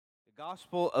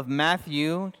Gospel of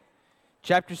Matthew,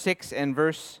 chapter 6 and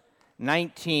verse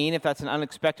 19. If that's an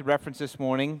unexpected reference this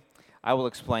morning, I will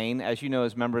explain. As you know,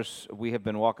 as members, we have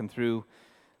been walking through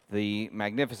the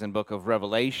magnificent book of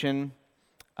Revelation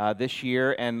this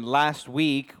year. And last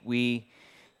week, we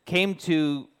came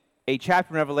to a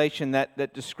chapter in Revelation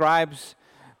that describes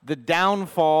the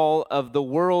downfall of the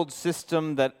world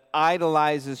system that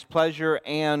idolizes pleasure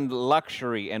and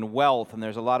luxury and wealth. And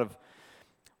there's a lot of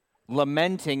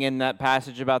lamenting in that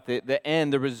passage about the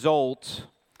end, the result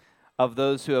of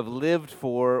those who have lived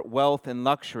for wealth and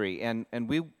luxury. And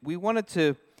we wanted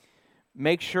to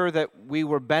make sure that we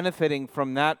were benefiting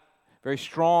from that very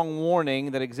strong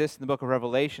warning that exists in the book of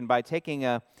Revelation by taking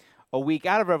a week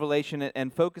out of Revelation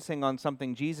and focusing on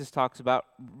something Jesus talks about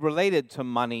related to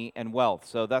money and wealth.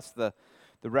 So that's the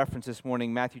reference this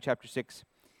morning, Matthew chapter 6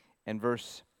 and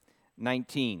verse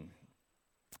 19.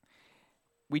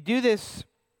 We do this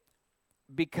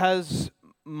because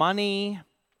money,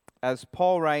 as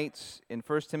Paul writes in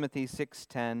 1 Timothy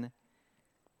 6:10,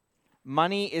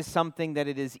 money is something that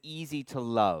it is easy to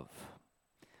love.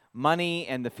 Money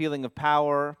and the feeling of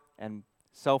power and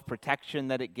self-protection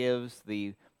that it gives,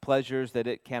 the pleasures that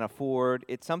it can afford,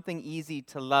 it's something easy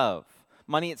to love.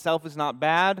 Money itself is not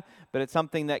bad, but it's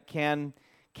something that can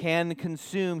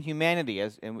consume humanity,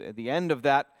 as the end of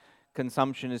that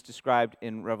consumption is described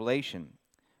in Revelation.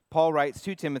 Paul writes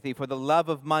to Timothy, "For the love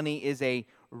of money is a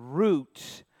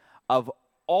root of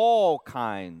all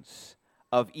kinds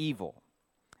of evil."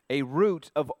 A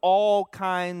root of all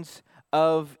kinds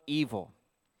of evil.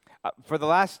 For the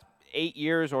last 8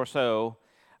 years or so,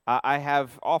 I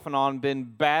have off and on been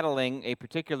battling a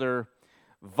particular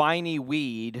viney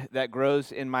weed that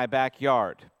grows in my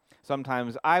backyard.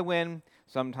 Sometimes I win,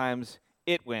 sometimes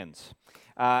it wins.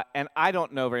 And I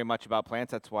don't know very much about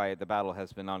plants. That's why the battle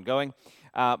has been ongoing.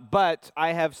 But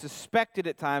I have suspected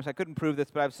at times, I couldn't prove this,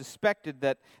 but I've suspected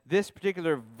that this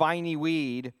particular viney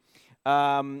weed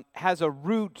has a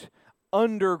root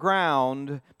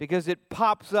underground because it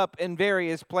pops up in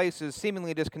various places,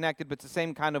 seemingly disconnected, but it's the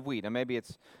same kind of weed. And maybe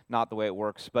it's not the way it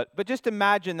works, but just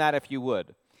imagine that if you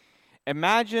would.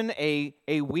 Imagine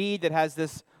a weed that has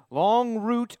this long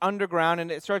root underground,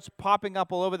 and it starts popping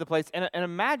up all over the place. And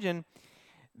imagine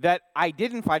that I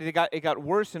didn't fight it. It got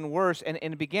worse and worse, and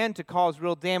it began to cause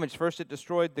real damage. First, it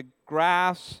destroyed the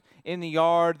grass in the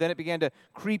yard. Then it began to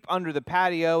creep under the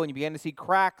patio, and you began to see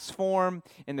cracks form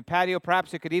in the patio.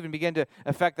 Perhaps it could even begin to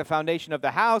affect the foundation of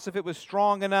the house if it was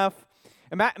strong enough.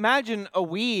 Imagine a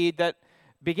weed that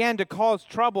began to cause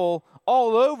trouble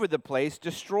all over the place,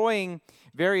 destroying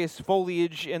various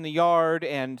foliage in the yard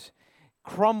and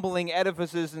crumbling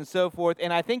edifices and so forth.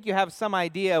 And I think you have some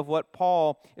idea of what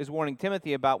Paul is warning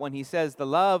Timothy about when he says the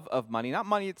love of money, not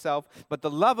money itself, but the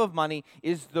love of money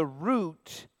is the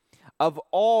root of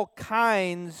all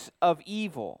kinds of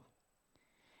evil.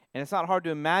 And it's not hard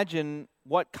to imagine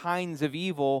what kinds of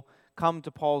evil come to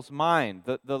Paul's mind.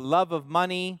 The love of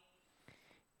money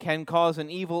can cause an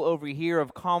evil over here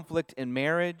of conflict in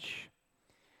marriage,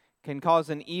 can cause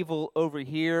an evil over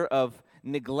here of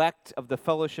neglect of the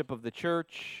fellowship of the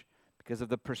church because of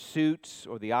the pursuits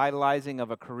or the idolizing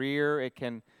of a career. It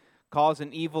can cause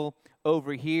an evil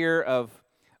over here of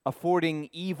affording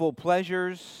evil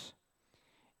pleasures.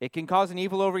 It can cause an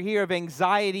evil over here of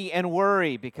anxiety and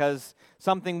worry because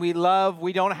something we love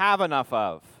we don't have enough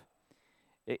of.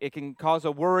 It can cause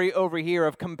a worry over here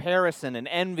of comparison and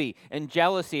envy and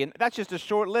jealousy. And that's just a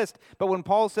short list. But when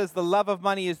Paul says the love of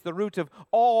money is the root of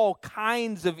all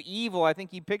kinds of evil, I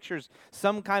think he pictures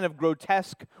some kind of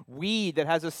grotesque weed that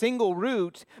has a single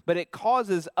root, but it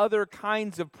causes other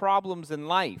kinds of problems in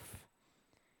life.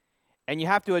 And you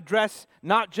have to address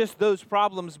not just those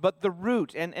problems, but the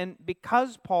root. And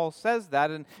because Paul says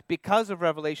that, and because of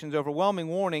Revelation's overwhelming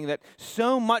warning that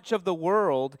so much of the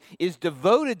world is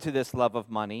devoted to this love of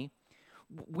money,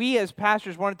 we as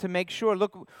pastors wanted to make sure,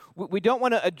 look, we don't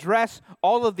want to address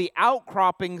all of the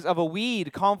outcroppings of a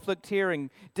weed, conflict here and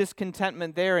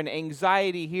discontentment there and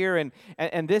anxiety here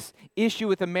and this issue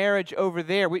with the marriage over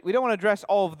there. We don't want to address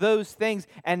all of those things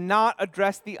and not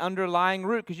address the underlying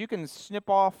root, because you can snip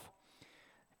off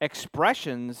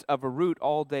expressions of a root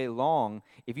all day long.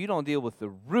 If you don't deal with the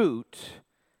root,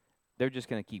 they're just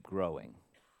going to keep growing.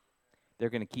 They're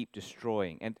going to keep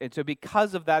destroying. And so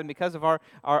because of that, and because of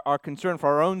our concern for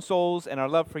our own souls and our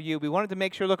love for you, we wanted to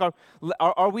make sure, look,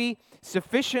 are we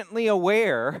sufficiently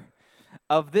aware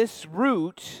of this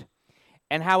root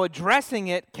and how addressing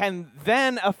it can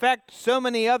then affect so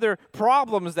many other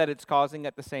problems that it's causing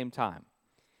at the same time?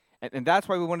 And that's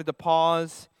why we wanted to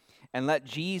pause and let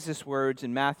Jesus' words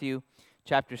in Matthew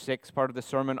chapter 6, part of the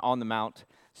Sermon on the Mount,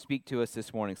 speak to us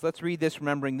this morning. So let's read this,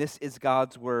 remembering this is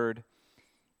God's word.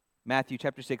 Matthew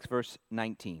chapter 6, verse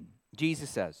 19. Jesus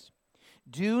says,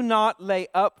 "Do not lay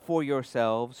up for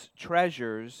yourselves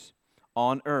treasures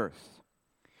on earth,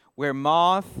 where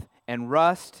moth and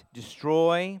rust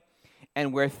destroy,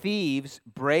 and where thieves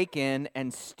break in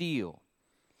and steal.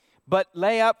 But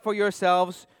lay up for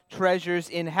yourselves treasures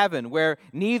in heaven, where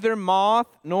neither moth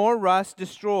nor rust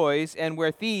destroys, and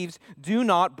where thieves do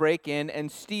not break in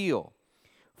and steal.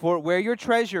 For where your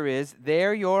treasure is,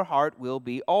 there your heart will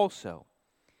be also.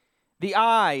 The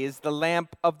eye is the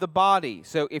lamp of the body.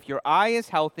 So if your eye is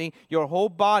healthy, your whole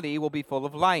body will be full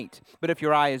of light. But if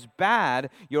your eye is bad,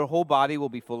 your whole body will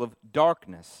be full of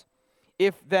darkness.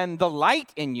 If then the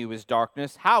light in you is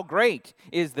darkness, how great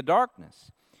is the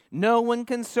darkness? No one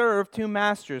can serve two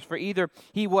masters, for either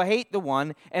he will hate the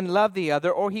one and love the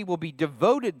other, or he will be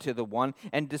devoted to the one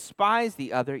and despise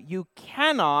the other. You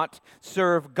cannot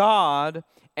serve God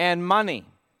and money."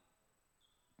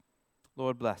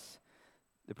 Lord, bless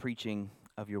the preaching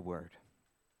of your word.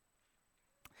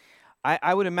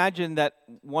 I would imagine that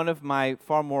one of my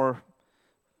far more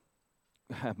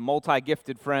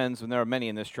multi-gifted friends, and there are many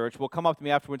in this church, will come up to me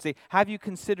afterwards and say, "Have you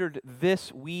considered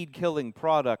this weed-killing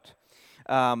product?"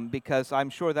 Because I'm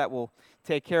sure that will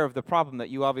take care of the problem that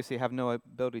you obviously have no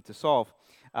ability to solve.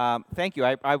 Thank you.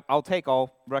 I'll take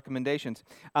all recommendations.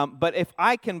 But if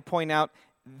I can point out,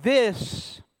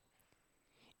 this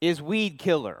is weed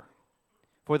killer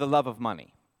for the love of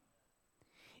money.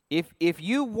 If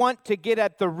you want to get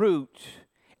at the root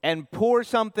and pour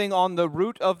something on the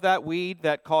root of that weed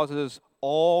that causes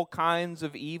all kinds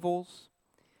of evils,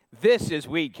 this is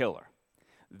weed killer.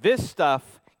 This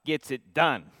stuff gets it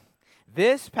done.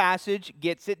 This passage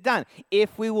gets it done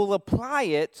if we will apply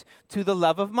it to the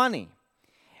love of money.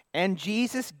 And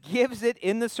Jesus gives it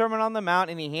in the Sermon on the Mount,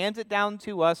 and he hands it down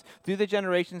to us through the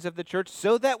generations of the church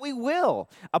so that we will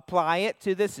apply it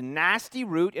to this nasty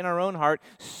root in our own heart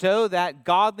so that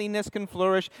godliness can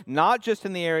flourish, not just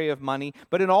in the area of money,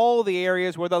 but in all the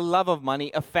areas where the love of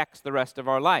money affects the rest of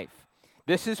our life.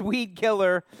 This is weed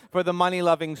killer for the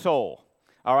money-loving soul.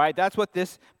 All right, that's what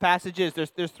this passage is.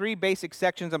 There's three basic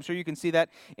sections. I'm sure you can see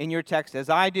that in your text as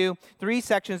I do. Three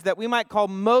sections that we might call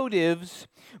motives.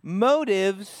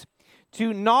 Motives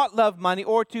to not love money,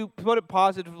 or to put it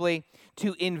positively,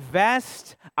 to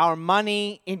invest our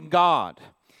money in God.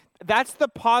 That's the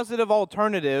positive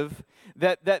alternative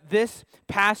that this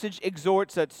passage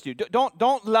exhorts us to.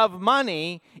 Don't love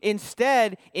money.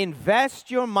 Instead, invest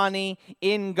your money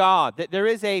in God. That there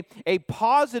is a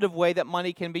positive way that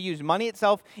money can be used. Money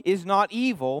itself is not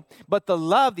evil, but the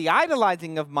love, the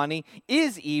idolizing of money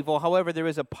is evil. However, there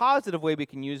is a positive way we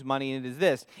can use money, and it is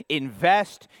this: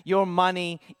 invest your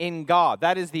money in God.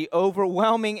 That is the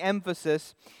overwhelming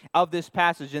emphasis of this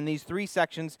passage. In these three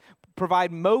sections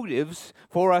provide motives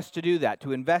for us to do that,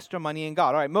 to invest our money in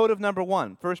God. All right, motive number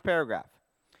one, first paragraph.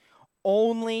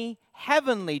 Only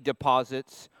heavenly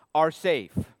deposits are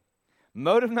safe.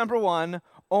 Motive number one,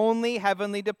 only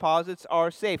heavenly deposits are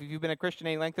safe. If you've been a Christian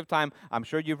any length of time, I'm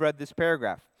sure you've read this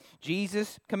paragraph.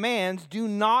 Jesus commands, do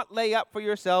not lay up for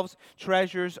yourselves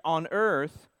treasures on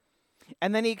earth.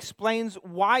 And then he explains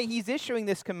why he's issuing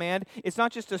this command. It's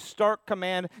not just a stark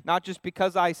command, not just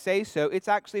because I say so. It's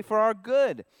actually for our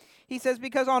good. He says,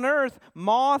 because on earth,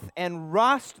 moth and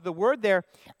rust, the word there,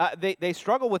 they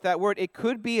struggle with that word. It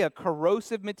could be a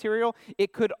corrosive material.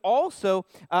 It could also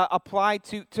apply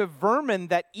to vermin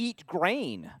that eat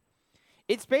grain.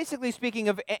 It's basically speaking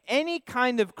of any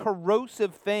kind of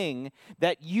corrosive thing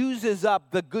that uses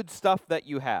up the good stuff that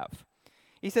you have.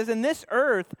 He says, in this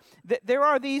earth, there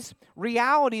are these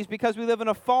realities because we live in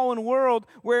a fallen world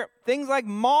where things like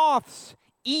moths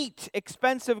eat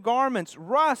expensive garments.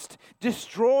 Rust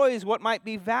destroys what might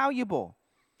be valuable.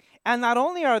 And not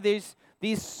only are these,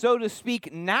 so to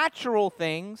speak, natural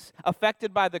things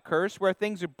affected by the curse, where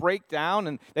things break down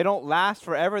and they don't last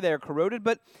forever, they're corroded,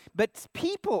 but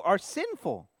people are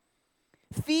sinful.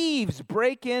 Thieves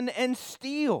break in and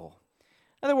steal.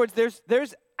 In other words,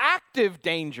 there's active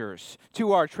dangers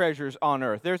to our treasures on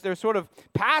earth. There's sort of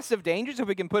passive dangers, if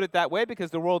we can put it that way, because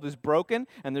the world is broken,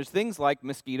 and there's things like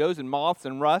mosquitoes and moths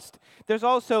and rust. There's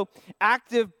also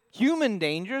active human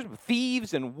dangers,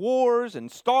 thieves and wars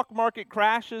and stock market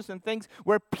crashes and things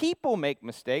where people make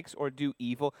mistakes or do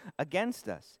evil against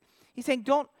us. He's saying,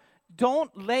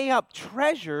 don't lay up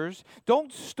treasures,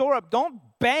 don't store up, don't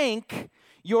bank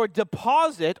your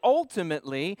deposit,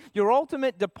 your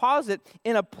ultimate deposit,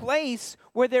 in a place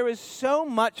where there is so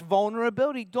much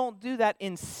vulnerability. Don't do that.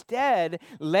 Instead,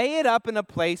 lay it up in a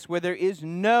place where there is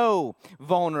no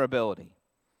vulnerability.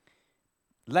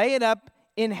 Lay it up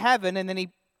in heaven, and then he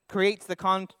creates the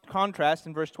contrast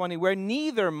in verse 20, where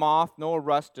neither moth nor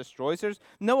rust destroys. There's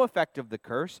no effect of the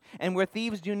curse. And where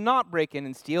thieves do not break in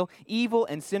and steal, evil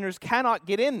and sinners cannot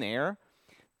get in there.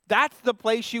 That's the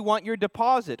place you want your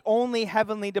deposit. Only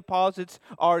heavenly deposits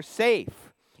are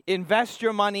safe. Invest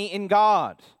your money in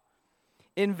God.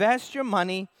 Invest your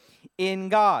money in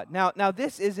God. Now,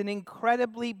 this is an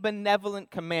incredibly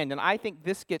benevolent command, and I think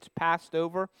this gets passed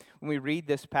over when we read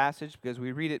this passage because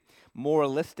we read it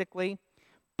moralistically.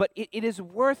 But it is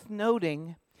worth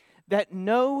noting that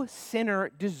no sinner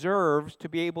deserves to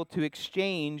be able to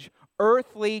exchange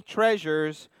earthly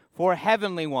treasures for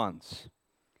heavenly ones.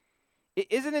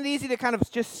 Isn't it easy to kind of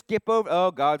just skip over,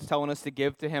 oh, God's telling us to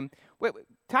give to him. Wait,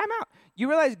 time out. You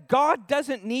realize God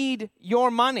doesn't need your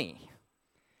money.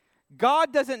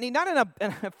 God doesn't need, not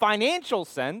in a financial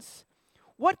sense.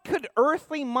 What could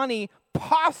earthly money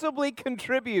possibly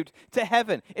contribute to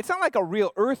heaven? It's not like a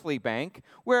real earthly bank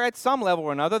where at some level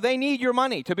or another they need your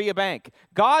money to be a bank.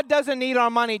 God doesn't need our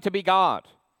money to be God.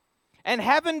 And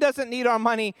heaven doesn't need our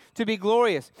money to be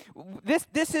glorious.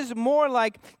 This is more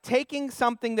like taking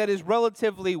something that is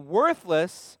relatively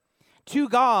worthless to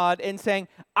God and saying,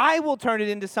 I will turn it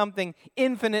into something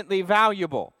infinitely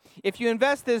valuable. If you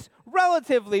invest this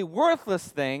relatively worthless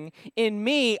thing in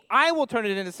me, I will turn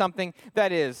it into something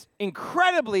that is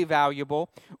incredibly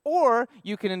valuable. Or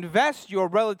you can invest your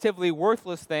relatively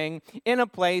worthless thing in a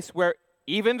place where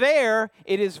even there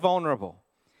it is vulnerable.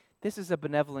 This is a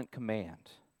benevolent command.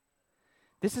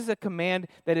 This is a command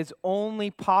that is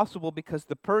only possible because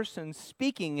the person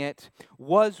speaking it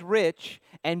was rich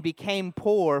and became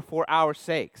poor for our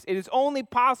sakes. It is only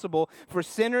possible for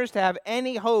sinners to have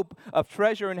any hope of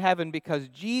treasure in heaven because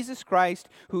Jesus Christ,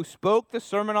 who spoke the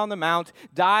Sermon on the Mount,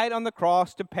 died on the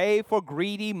cross to pay for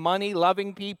greedy,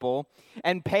 money-loving people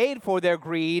and paid for their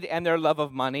greed and their love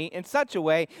of money in such a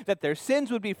way that their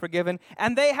sins would be forgiven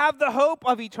and they have the hope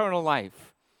of eternal life.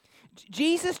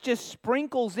 Jesus just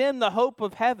sprinkles in the hope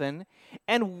of heaven,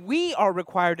 and we are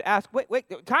required to ask, wait,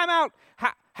 time out.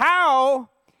 How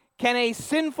can a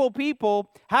sinful people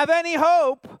have any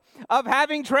hope of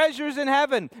having treasures in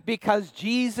heaven? Because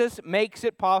Jesus makes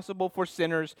it possible for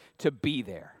sinners to be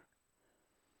there.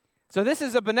 So this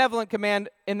is a benevolent command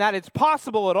in that it's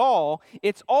possible at all.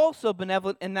 It's also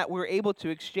benevolent in that we're able to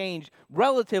exchange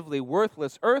relatively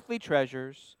worthless earthly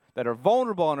treasures that are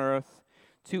vulnerable on earth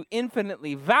to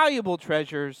infinitely valuable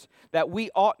treasures that we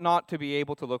ought not to be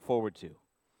able to look forward to.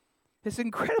 This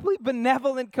incredibly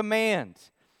benevolent command.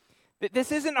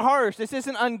 This isn't harsh. This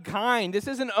isn't unkind. This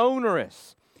isn't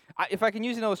onerous. If I can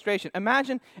use an illustration,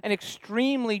 imagine an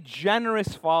extremely generous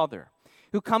father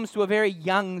who comes to a very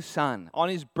young son on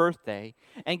his birthday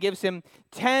and gives him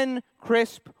 10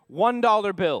 crisp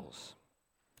 $1 bills.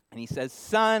 And he says,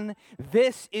 son,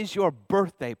 this is your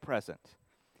birthday present.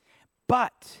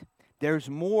 But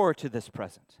there's more to this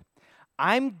present.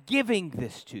 I'm giving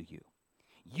this to you.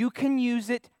 You can use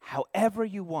it however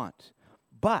you want.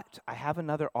 But I have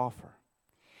another offer.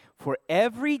 For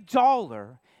every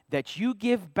dollar that you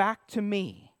give back to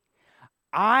me,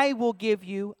 I will give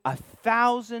you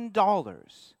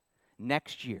 $1,000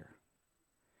 next year.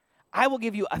 I will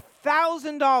give you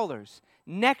 $1,000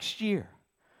 next year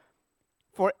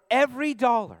for every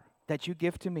dollar that you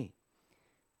give to me.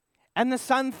 And the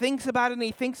son thinks about it, and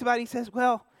he thinks about it, he says,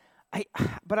 well,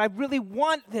 but I really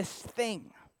want this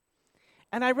thing.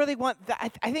 And I really want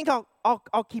that. I think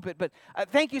I'll keep it, but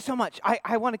thank you so much.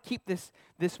 I want to keep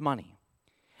this money.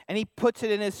 And he puts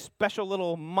it in his special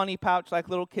little money pouch like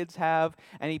little kids have,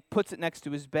 and he puts it next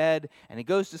to his bed, and he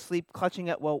goes to sleep clutching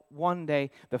it. Well, one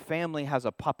day, the family has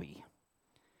a puppy.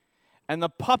 And the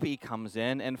puppy comes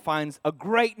in and finds a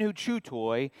great new chew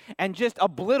toy and just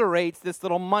obliterates this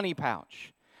little money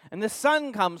pouch. And the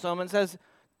son comes home and says,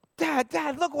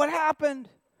 Dad, look what happened.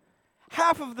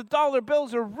 Half of the dollar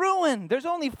bills are ruined. There's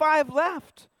only 5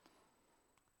 left.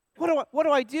 What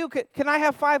do I do? Can I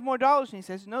have 5 more dollars? And he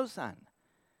says, no, son.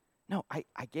 No, I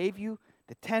gave you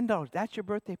the $10. That's your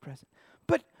birthday present.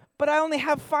 But I only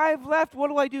have 5 left. What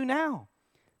do I do now?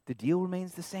 The deal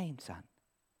remains the same, son.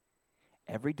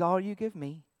 Every dollar you give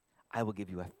me, I will give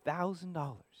you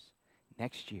 $1,000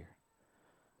 next year.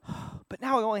 But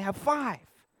now I only have 5.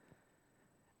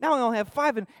 Now I only have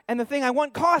 5, and the thing I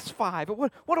want costs 5. But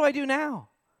what do I do now?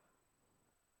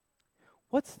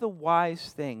 What's the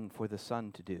wise thing for the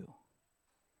son to do?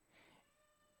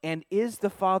 And is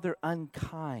the father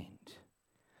unkind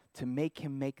to make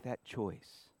him make that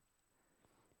choice?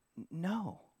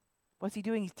 No. What's he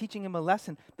doing? He's teaching him a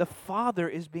lesson. The Father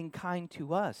is being kind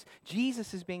to us.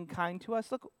 Jesus is being kind to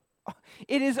us. Look,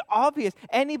 it is obvious.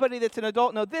 Anybody that's an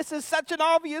adult knows this is such an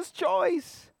obvious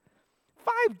choice.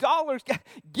 $5.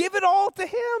 Give it all to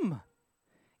him.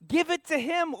 Give it to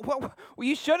him. Well,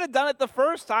 you should have done it the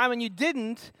first time and you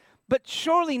didn't, but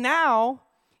surely now,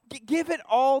 give it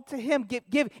all to him.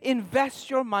 Invest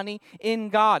your money in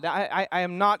God. I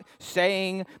am not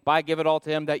saying by give it all to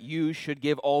him that you should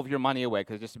give all of your money away,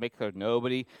 because just to make clear,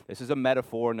 this is a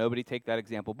metaphor, nobody take that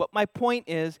example. But my point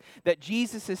is that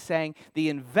Jesus is saying the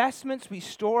investments we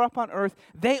store up on earth,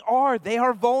 they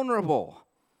are vulnerable.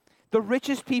 The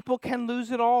richest people can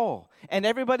lose it all, and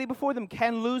everybody before them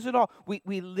can lose it all.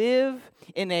 We live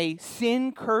in a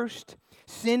sin-cursed,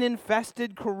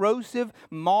 sin-infested, corrosive,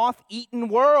 moth-eaten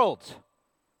world.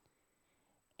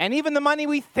 And even the money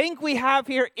we think we have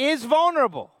here is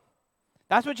vulnerable.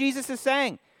 That's what Jesus is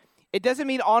saying. It doesn't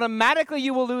mean automatically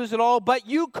you will lose it all, but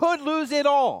you could lose it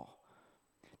all.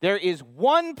 There is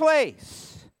one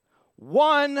place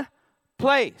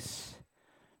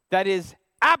that is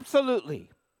absolutely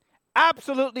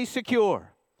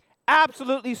secure,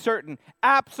 absolutely certain,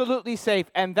 absolutely safe,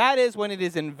 and that is when it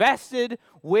is invested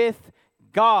with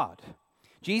God.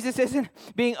 Jesus isn't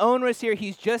being onerous here.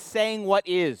 He's just saying what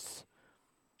is.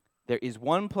 There is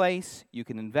one place you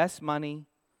can invest money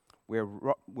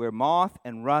where moth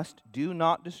and rust do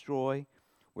not destroy,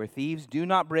 where thieves do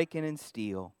not break in and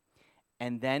steal.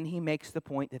 And then he makes the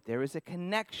point that there is a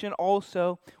connection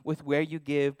also with where you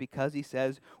give, because he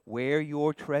says, where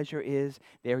your treasure is,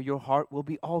 there your heart will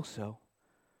be also.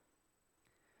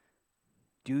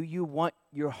 Do you want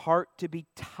your heart to be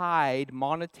tied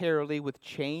monetarily with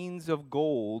chains of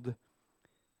gold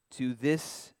to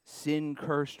this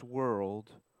sin-cursed world,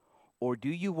 or do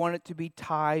you want it to be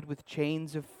tied with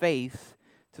chains of faith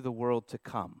to the world to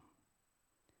come?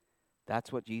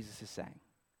 That's what Jesus is saying.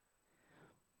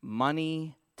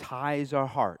 Money ties our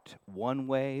heart one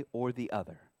way or the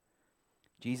other.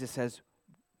 Jesus says,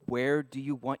 where do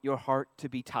you want your heart to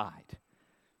be tied?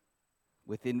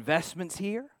 With investments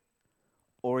here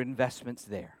or investments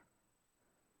there?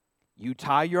 You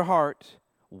tie your heart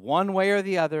one way or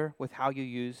the other with how you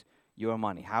use your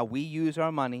money, how we use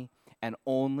our money, and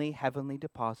only heavenly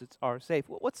deposits are safe.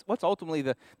 What's ultimately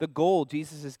the goal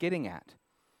Jesus is getting at?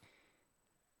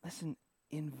 Listen,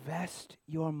 invest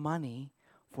your money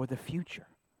for the future.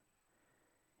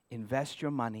 Invest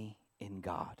your money in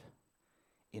God.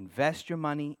 Invest your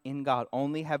money in God.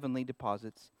 Only heavenly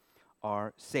deposits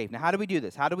are safe. Now, how do we do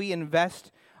this? How do we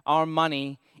invest our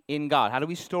money in God? How do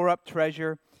we store up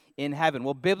treasure in heaven?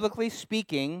 Well, biblically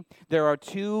speaking, there are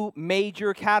two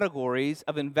major categories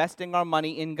of investing our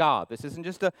money in God. This isn't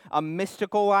just a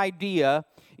mystical idea,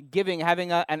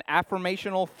 having an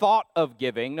affirmational thought of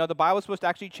giving. No, the Bible is supposed to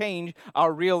actually change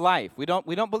our real life. We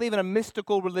don't believe in a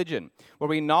mystical religion where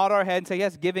we nod our head and say,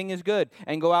 yes, giving is good,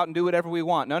 and go out and do whatever we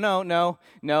want. No.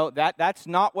 That's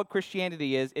not what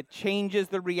Christianity is. It changes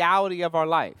the reality of our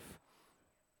life.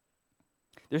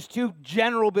 There's two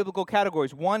general biblical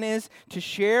categories. One is to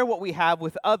share what we have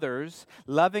with others,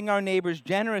 loving our neighbors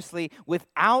generously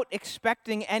without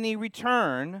expecting any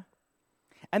return.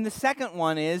 And the second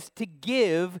one is to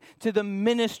give to the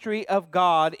ministry of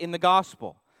God in the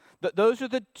gospel. Those are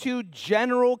the two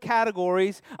general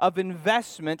categories of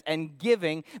investment and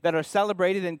giving that are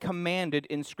celebrated and commanded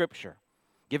in Scripture.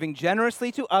 Giving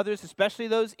generously to others, especially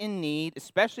those in need,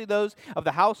 especially those of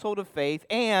the household of faith,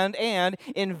 and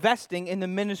investing in the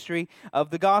ministry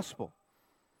of the gospel.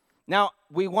 Now,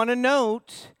 we want to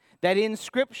note that in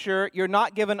Scripture, you're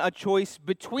not given a choice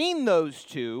between those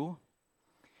two.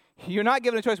 You're not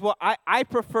given a choice, well, I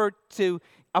prefer to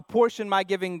apportion my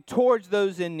giving towards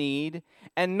those in need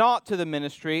and not to the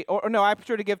ministry. Or no, I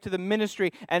prefer to give to the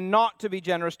ministry and not to be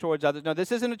generous towards others. No,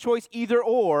 this isn't a choice either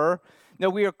or. No,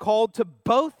 we are called to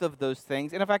both of those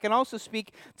things. And if I can also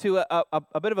speak to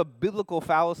a bit of a biblical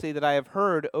fallacy that I have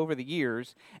heard over the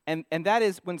years, and that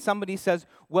is when somebody says,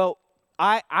 well,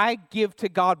 I give to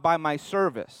God by my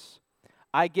service.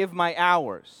 I give my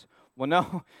hours.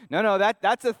 Well, no,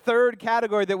 that's a third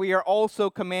category that we are also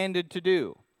commanded to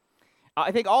do.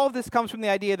 I think all of this comes from the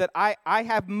idea that I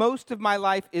have most of my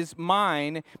life is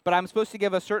mine, but I'm supposed to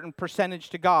give a certain percentage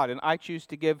to God, and I choose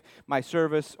to give my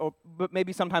service, but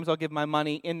maybe sometimes I'll give my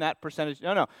money in that percentage.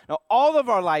 No, all of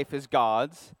our life is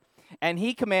God's, and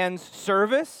He commands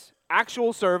service,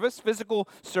 actual service, physical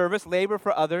service, labor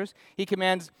for others. He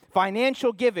commands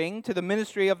financial giving to the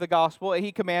ministry of the gospel, and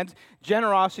He commands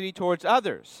generosity towards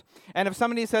others. And if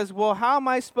somebody says, well, how am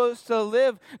I supposed to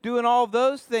live doing all of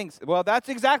those things? Well, that's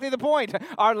exactly the point.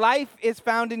 Our life is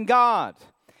found in God.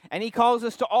 And He calls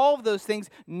us to all of those things,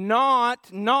 not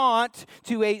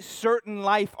to a certain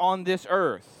life on this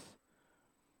earth.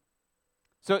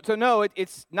 So no,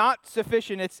 it's not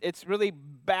sufficient. It's really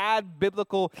bad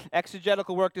biblical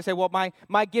exegetical work to say, well,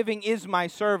 my giving is my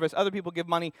service. Other people give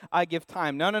money, I give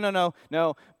time.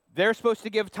 No. They're supposed to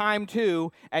give time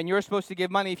too, and you're supposed to give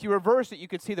money. If you reverse it, you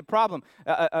could see the problem.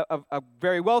 A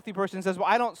very wealthy person says, well,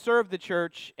 I don't serve the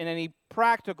church in any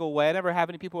practical way. I never have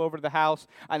any people over to the house.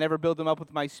 I never build them up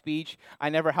with my speech. I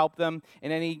never help them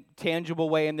in any tangible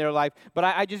way in their life. But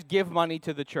I just give money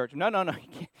to the church. No.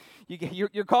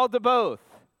 You're called to both.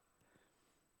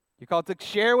 You're called to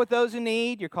share with those in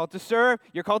need. You're called to serve.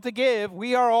 You're called to give.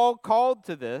 We are all called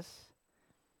to this.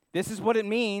 This is what it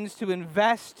means to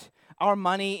invest our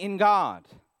money in God.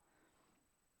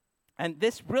 And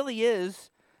this really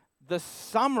is the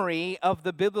summary of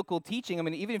the biblical teaching. I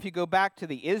mean, even if you go back to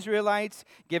the Israelites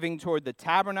giving toward the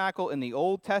tabernacle in the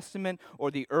Old Testament, or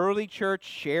the early church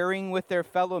sharing with their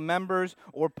fellow members,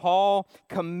 or Paul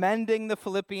commending the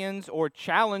Philippians or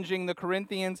challenging the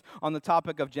Corinthians on the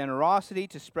topic of generosity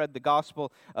to spread the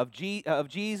gospel of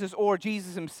Jesus, or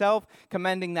Jesus himself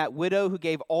commending that widow who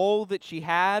gave all that she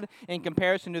had in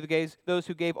comparison to those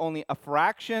who gave only a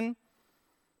fraction.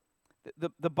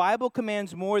 The Bible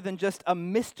commands more than just a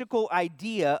mystical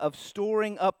idea of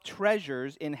storing up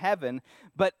treasures in heaven,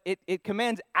 but it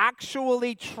commands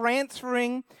actually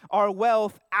transferring our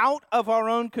wealth out of our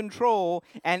own control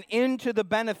and into the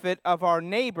benefit of our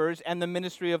neighbors and the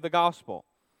ministry of the gospel.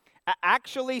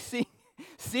 Actually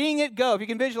seeing it go. If you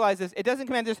can visualize this, it doesn't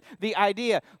command just the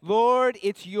idea, Lord,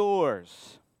 it's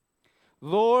yours.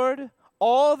 Lord,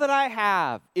 all that I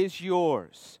have is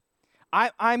yours.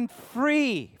 I'm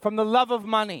free from the love of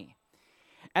money.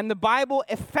 And the Bible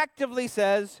effectively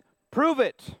says, prove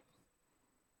it.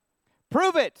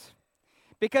 Prove it.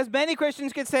 Because many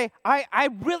Christians could say,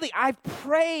 I've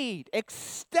prayed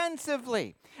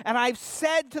extensively. And I've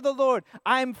said to the Lord,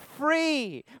 I'm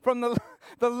free from the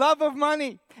love of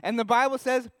money. And the Bible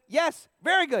says, yes,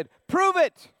 very good. Prove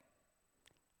it.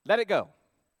 Let it go.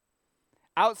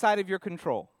 Outside of your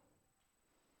control.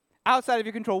 Outside of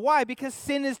your control. Why? Because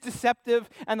sin is deceptive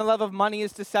and the love of money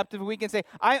is deceptive. And we can say,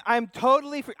 I'm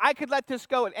totally free. I could let this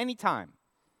go at any time.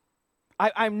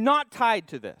 I'm not tied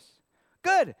to this.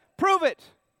 Good. Prove it.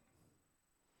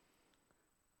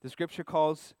 The scripture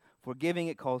calls for giving.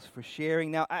 It calls for sharing.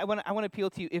 Now, I want to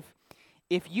appeal to you.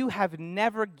 If you have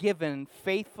never given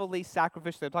faithfully,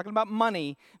 sacrificially, I'm talking about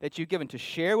money that you've given to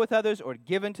share with others or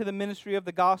given to the ministry of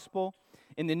the gospel.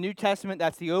 In the New Testament,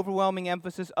 that's the overwhelming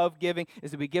emphasis of giving,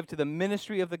 is that we give to the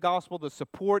ministry of the gospel, the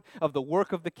support of the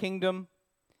work of the kingdom,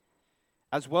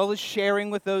 as well as sharing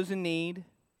with those in need.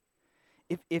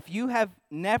 If you have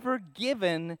never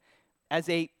given as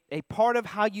a part of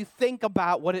how you think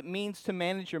about what it means to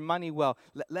manage your money well,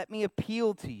 let me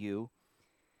appeal to you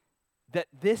that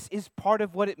this is part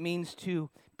of what it means to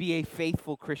be a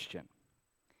faithful Christian.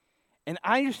 And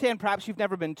I understand perhaps you've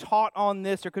never been taught on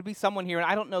this. There could be someone here, and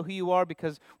I don't know who you are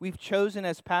because we've chosen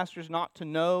as pastors not to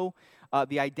know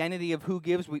the identity of who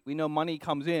gives. We know money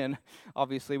comes in.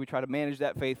 Obviously, we try to manage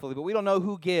that faithfully, but we don't know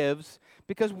who gives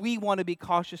because we want to be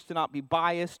cautious to not be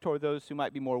biased toward those who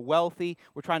might be more wealthy.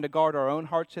 We're trying to guard our own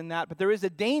hearts in that. But there is a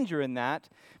danger in that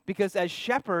because as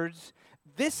shepherds,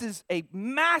 this is a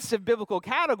massive biblical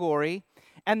category.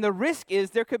 And the risk is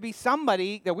there could be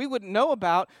somebody that we wouldn't know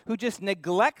about who just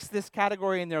neglects this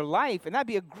category in their life, and that'd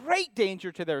be a great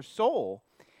danger to their soul.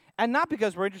 And not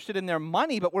because we're interested in their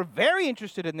money, but we're very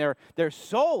interested in their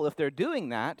soul if they're doing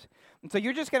that. And so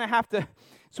you're just going to have to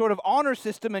sort of honor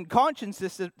system and conscience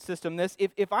system this.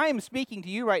 If I am speaking to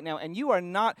you right now and you are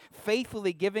not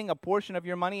faithfully giving a portion of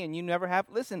your money and you never have,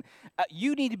 listen,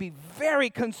 you need to be very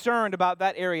concerned about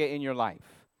that area in your life.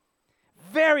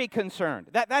 Very concerned.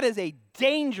 That is a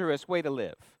dangerous way to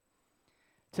live.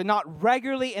 To not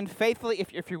regularly and faithfully,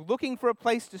 if you're looking for a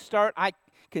place to start, I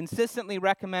consistently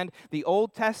recommend the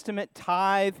Old Testament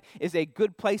tithe is a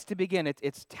good place to begin.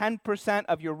 It's 10%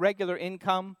 of your regular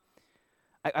income.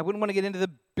 I wouldn't want to get into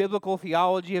the biblical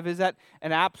theology of is that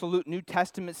an absolute New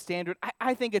Testament standard.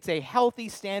 I think it's a healthy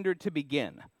standard to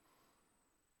begin.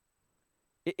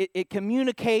 It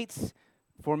communicates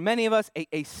for many of us,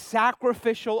 a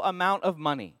sacrificial amount of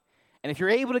money. And if you're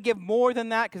able to give more than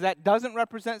that, because that doesn't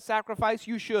represent sacrifice,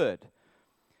 you should.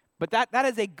 But that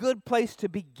is a good place to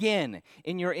begin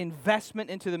in your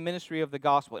investment into the ministry of the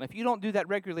gospel. And if you don't do that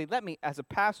regularly, let me, as a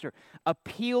pastor,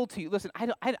 appeal to you. Listen,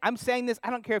 I'm saying this,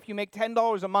 I don't care if you make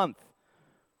 $10 a month.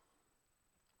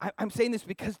 I'm saying this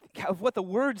because of what the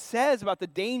Word says about the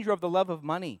danger of the love of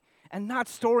money and not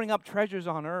storing up treasures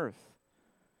on earth.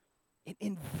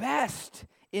 Invest,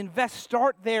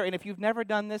 start there. And if you've never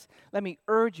done this, let me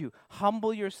urge you,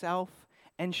 humble yourself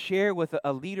and share with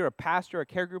a leader, a pastor, a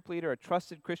care group leader, a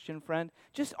trusted Christian friend.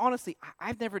 Just honestly,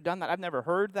 I've never done that. I've never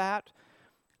heard that.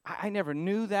 I never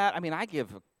knew that. I mean, I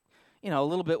give, a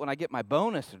little bit when I get my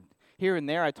bonus, and here and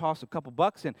there I toss a couple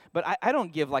bucks in, but I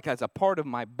don't give like as a part of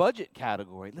my budget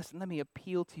category. Listen, let me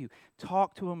appeal to you.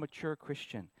 Talk to a mature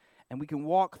Christian, and we can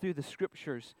walk through the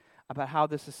scriptures about how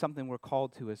this is something we're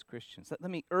called to as Christians.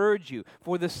 Let me urge you,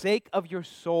 for the sake of your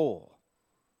soul,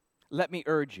 let me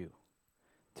urge you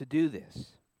to do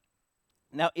this.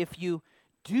 Now, if you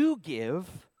do give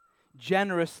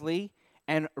generously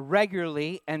and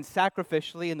regularly and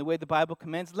sacrificially in the way the Bible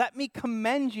commands, let me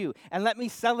commend you and let me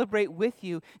celebrate with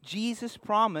you Jesus'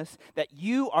 promise that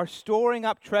you are storing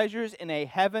up treasures in a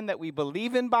heaven that we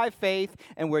believe in by faith,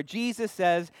 and where Jesus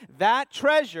says that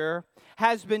treasure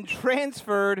has been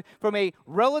transferred from a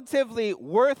relatively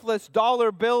worthless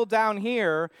dollar bill down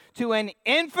here to an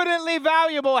infinitely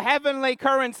valuable heavenly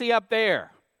currency up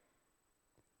there.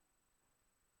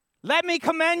 Let me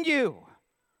commend you.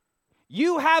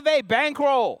 You have a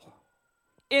bankroll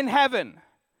in heaven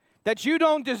that you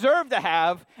don't deserve to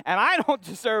have, and I don't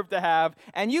deserve to have,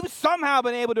 and you've somehow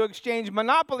been able to exchange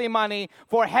monopoly money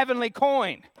for heavenly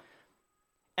coin.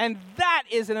 And that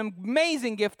is an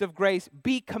amazing gift of grace.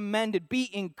 Be commended, be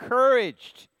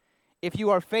encouraged if you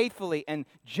are faithfully and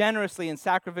generously and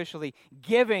sacrificially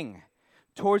giving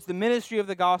towards the ministry of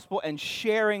the gospel and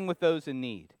sharing with those in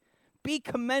need. Be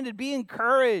commended, be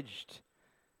encouraged.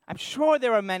 I'm sure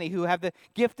there are many who have the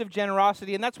gift of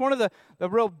generosity, and that's one of the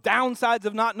real downsides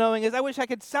of not knowing is I wish I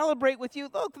could celebrate with you.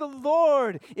 Look, the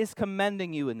Lord is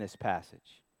commending you in this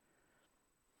passage.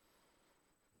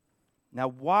 Now,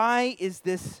 why is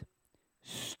this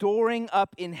storing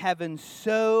up in heaven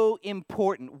so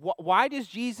important? Why does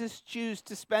Jesus choose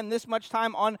to spend this much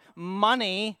time on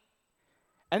money?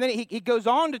 And then he goes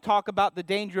on to talk about the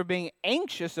danger of being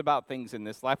anxious about things in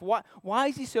this life. Why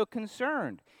is he so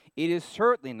concerned? It is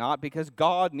certainly not because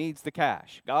God needs the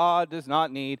cash. God does not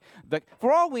need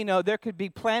for all we know, there could be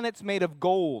planets made of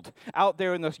gold out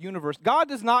there in this universe. God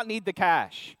does not need the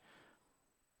cash.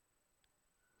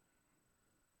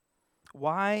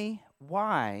 Why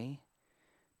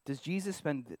does Jesus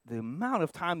spend the amount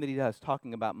of time that he does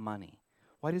talking about money?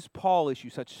 Why does Paul issue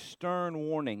such stern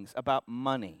warnings about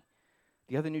money?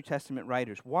 The other New Testament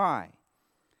writers, why?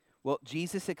 Well,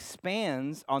 Jesus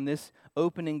expands on this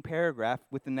opening paragraph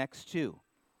with the next two.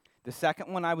 The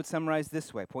second one I would summarize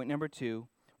this way. Point number 2,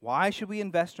 why should we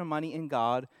invest our money in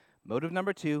God? Motive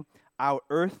number 2, our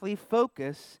earthly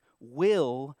focus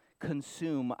will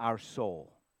consume our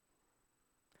soul.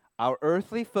 Our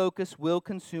earthly focus will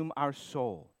consume our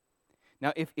soul.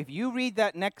 Now, if you read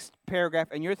that next paragraph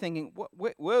and you're thinking,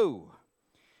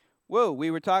 whoa,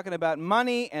 we were talking about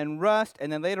money and rust,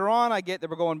 and then later on I get that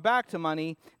we're going back to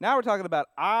money. Now we're talking about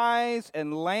eyes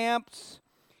and lamps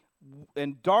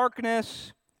and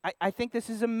darkness. I think this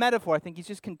is a metaphor. I think he's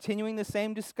just continuing the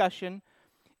same discussion.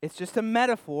 It's just a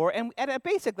metaphor, and at a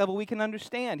basic level we can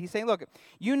understand. He's saying, look,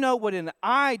 you know what an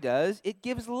eye does. It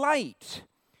gives light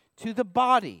to the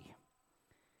body.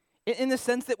 In the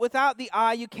sense that without the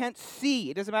eye, you can't see.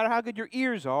 It doesn't matter how good your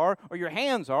ears are, or your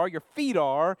hands are, your feet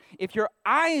are. If your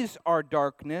eyes are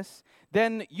darkness,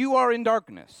 then you are in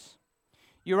darkness.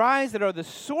 Your eyes that are the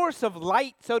source of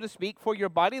light, so to speak, for your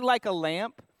body, like a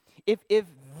lamp, if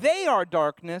they are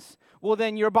darkness, well,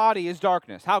 then your body is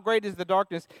darkness. How great is the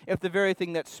darkness if the very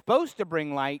thing that's supposed to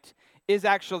bring light is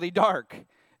actually dark?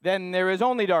 Then there is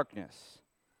only darkness.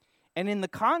 And in the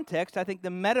context, I think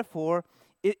the metaphor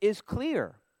is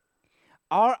clear.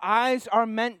 Our eyes are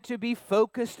meant to be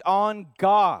focused on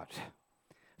God,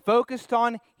 focused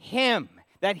on Him,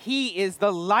 that He is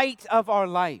the light of our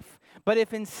life. But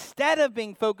if instead of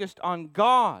being focused on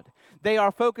God, they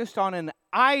are focused on an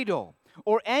idol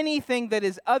or anything that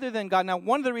is other than God. Now,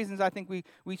 one of the reasons I think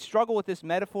we struggle with this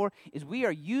metaphor is we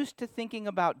are used to thinking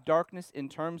about darkness in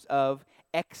terms of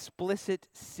explicit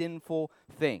sinful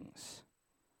things.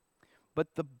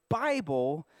 But the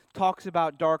Bible talks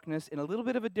about darkness in a little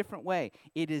bit of a different way.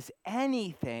 It is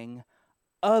anything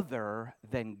other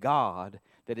than God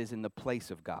that is in the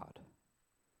place of God.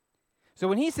 So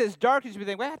when he says darkness, we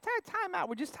think, well, time out.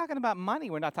 We're just talking about money.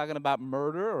 We're not talking about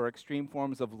murder or extreme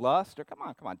forms of lust. Or come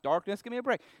on, darkness, give me a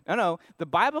break. No. The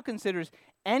Bible considers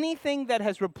anything that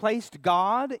has replaced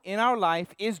God in our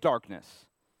life is darkness.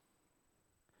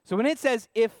 So when it says,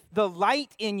 if the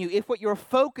light in you, if what you're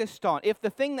focused on, if the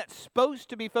thing that's supposed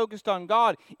to be focused on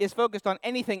God is focused on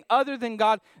anything other than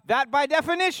God, that by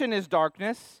definition is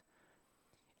darkness.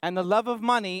 And the love of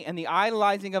money and the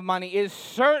idolizing of money is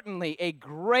certainly a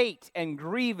great and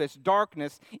grievous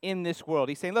darkness in this world.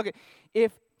 He's saying, look,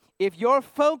 if your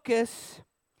focus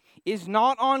is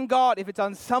not on God, if it's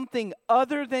on something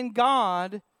other than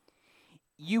God,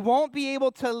 you won't be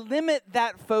able to limit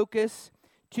that focus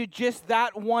to just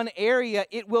that one area.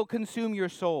 It will consume your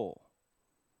soul.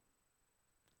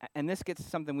 And this gets to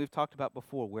something we've talked about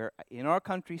before, where in our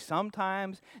country,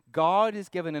 sometimes God is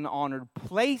given an honored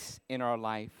place in our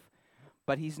life,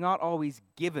 but he's not always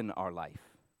given our life.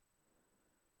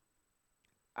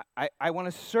 I want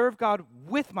to serve God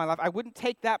with my life. I wouldn't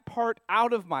take that part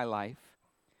out of my life,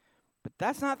 but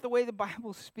that's not the way the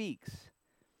Bible speaks.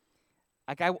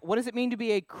 What does it mean to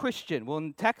be a Christian? Well,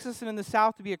 in Texas and in the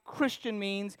South, to be a Christian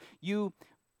means you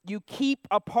keep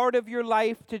a part of your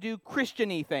life to do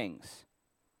Christian-y things.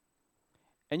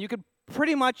 And you could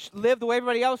pretty much live the way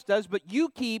everybody else does, but you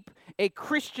keep a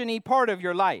Christian-y part of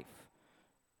your life.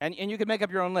 And you can make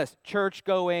up your own list. Church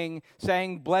going,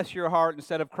 saying bless your heart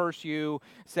instead of curse you,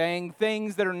 saying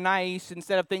things that are nice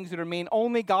instead of things that are mean,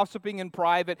 only gossiping in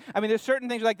private. I mean, there's certain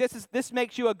things like this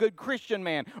makes you a good Christian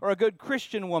man or a good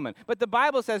Christian woman. But the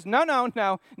Bible says, no.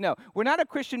 We're not a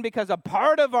Christian because a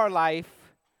part of our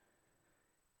life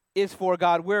is for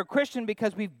God. We're a Christian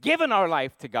because we've given our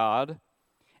life to God.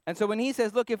 And so when he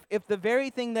says, look, if the very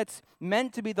thing that's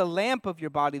meant to be the lamp of your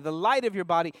body, the light of your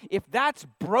body, if that's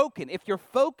broken, if your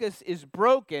focus is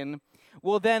broken,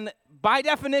 well then, by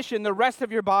definition, the rest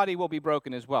of your body will be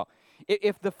broken as well.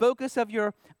 If the focus of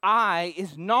your eye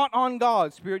is not on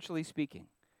God, spiritually speaking,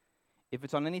 if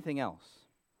it's on anything else,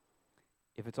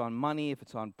 if it's on money, if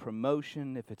it's on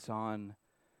promotion, if it's on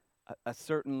a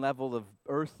certain level of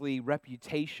earthly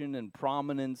reputation and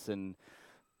prominence and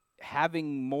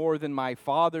having more than my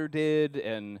father did,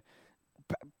 and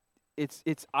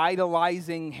it's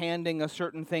idolizing, handing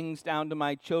certain things down to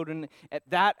my children.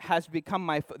 That's become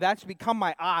my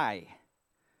eye.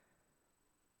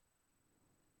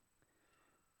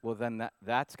 Well, then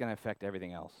that's going to affect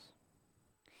everything else.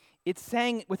 It's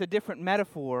saying with a different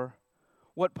metaphor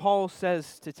what Paul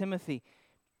says to Timothy.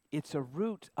 It's a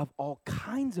root of all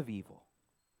kinds of evil.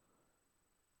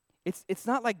 It's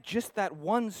not like just that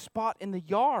one spot in the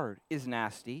yard is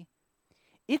nasty.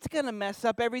 It's going to mess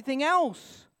up everything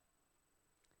else.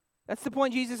 That's the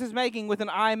point Jesus is making with an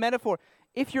eye metaphor.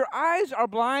 If your eyes are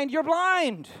blind, you're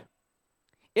blind.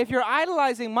 If you're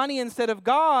idolizing money instead of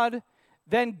God,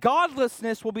 then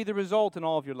godlessness will be the result in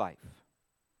all of your life.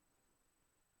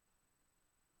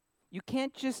 You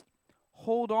can't just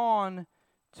hold on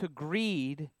to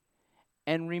greed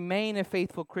and remain a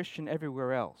faithful Christian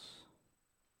everywhere else.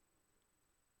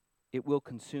 It will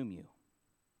consume you.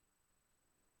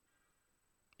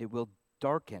 It will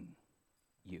darken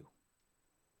you.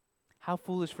 How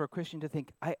foolish for a Christian to think,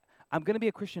 I'm going to be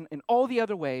a Christian in all the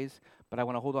other ways, but I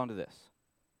want to hold on to this.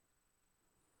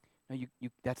 No,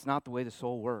 that's not the way the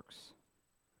soul works.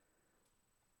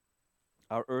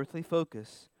 Our earthly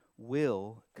focus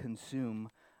will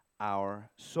consume our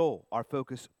soul. Our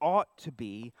focus ought to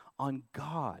be on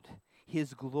God,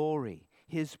 His glory,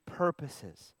 His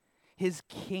purposes, His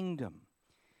kingdom,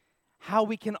 how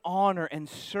we can honor and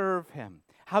serve Him,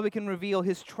 how we can reveal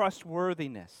His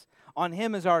trustworthiness, on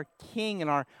Him as our King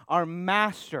and our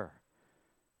Master.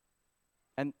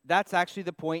 And that's actually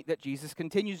the point that Jesus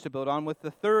continues to build on with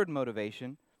the third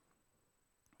motivation,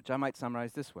 which I might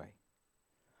summarize this way.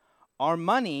 Our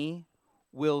money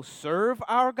will serve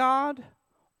our God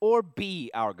or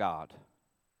be our God.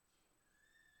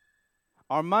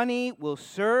 Our money will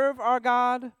serve our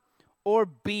God or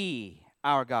be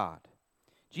our God.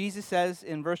 Jesus says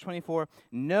in verse 24,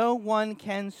 no one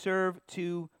can serve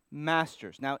two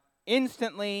masters. Now,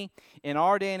 instantly, in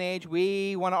our day and age,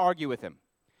 we want to argue with him.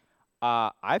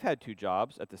 I've had two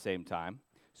jobs at the same time,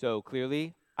 so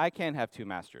clearly I can have two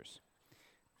masters.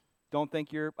 Don't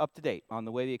think you're up to date on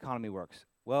the way the economy works.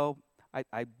 Well,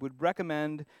 I would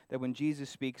recommend that when Jesus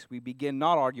speaks, we begin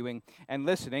not arguing and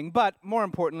listening, but more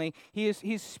importantly,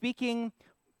 he's speaking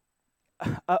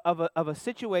of a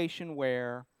situation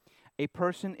where a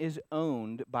person is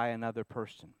owned by another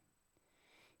person.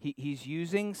 He's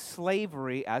using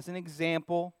slavery as an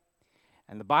example,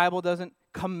 and the Bible doesn't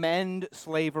commend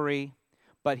slavery,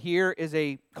 but here is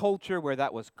a culture where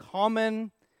that was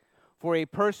common for a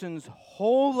person's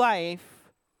whole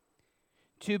life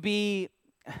to be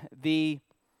the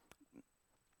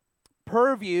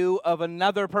purview of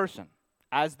another person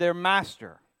as their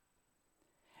master.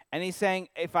 And he's saying,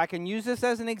 if I can use this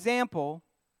as an example,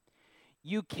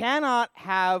 you cannot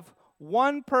have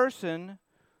one person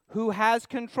who has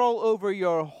control over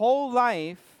your whole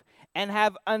life and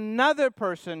have another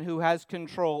person who has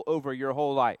control over your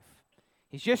whole life.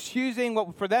 He's just using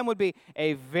what for them would be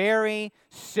a very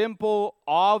simple,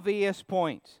 obvious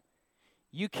point.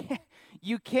 You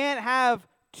can't have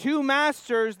two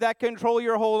masters that control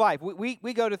your whole life.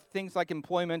 We go to things like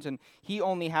employment, and he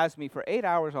only has me for 8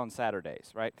 hours on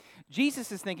Saturdays, right?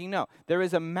 Jesus is thinking, no, there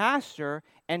is a master,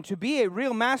 and to be a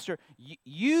real master,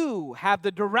 you have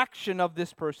the direction of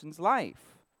this person's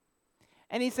life.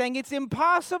 And he's saying it's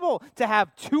impossible to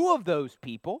have two of those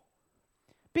people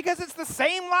because it's the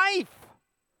same life.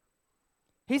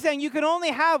 He's saying you can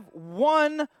only have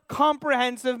one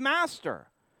comprehensive master.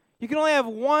 You can only have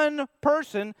one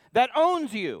person that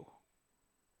owns you.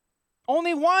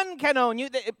 Only one can own you.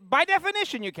 By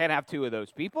definition, you can't have two of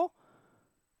those people.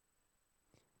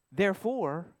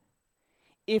 Therefore,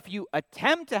 if you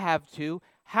attempt to have two,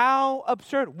 how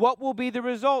absurd. What will be the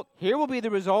result? Here will be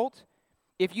the result.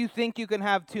 If you think you can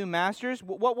have two masters,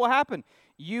 what will happen?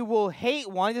 You will hate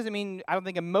one. It doesn't mean, I don't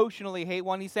think, emotionally hate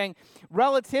one. He's saying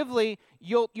relatively,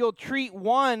 you'll treat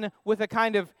one with a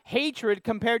kind of hatred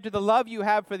compared to the love you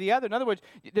have for the other. In other words,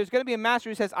 there's going to be a master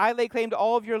who says, I lay claim to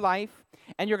all of your life,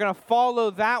 and you're going to follow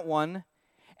that one.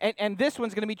 And this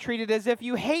one's going to be treated as if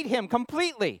you hate him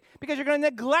completely because you're going to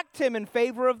neglect him in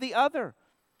favor of the other.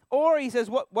 Or he says,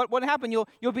 what happened?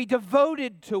 You'll be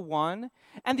devoted to one,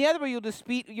 and the other one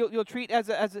you'll treat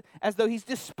as though he's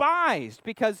despised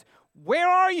because where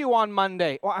are you on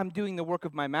Monday? Oh, I'm doing the work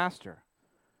of my master.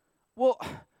 Well,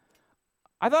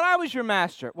 I thought I was your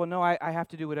master. Well, no, I have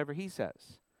to do whatever he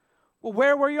says. Well,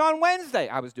 where were you on Wednesday?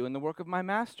 I was doing the work of my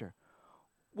master.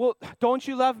 Well, don't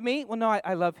you love me? Well, no,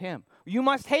 I love him. You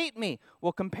must hate me.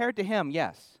 Well, compared to him,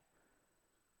 yes.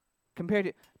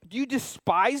 Do you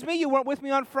despise me? You weren't with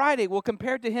me on Friday. Well,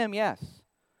 compared to him, yes.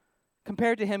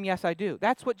 Compared to him, yes, I do.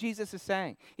 That's what Jesus is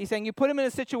saying. He's saying you put him in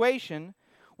a situation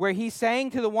where he's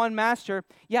saying to the one master,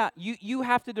 yeah, you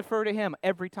have to defer to him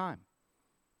every time.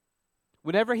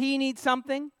 Whenever he needs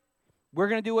something, we're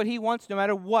going to do what he wants no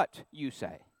matter what you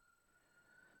say.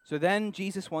 So then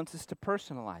Jesus wants us to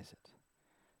personalize it.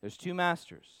 There's two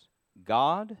masters,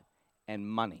 God and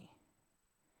money.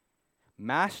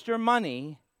 Master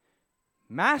money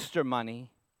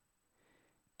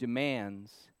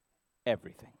demands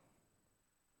everything.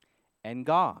 And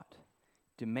God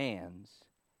demands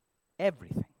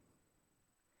everything.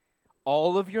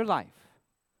 All of your life.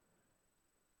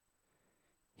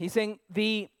 He's saying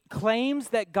the claims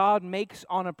that God makes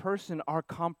on a person are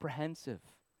comprehensive.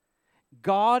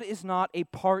 God is not a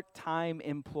part-time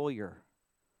employer.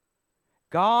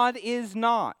 God is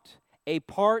not a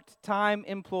part-time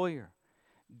employer.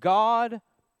 God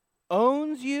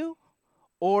owns you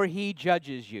or he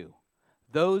judges you.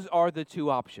 Those are the two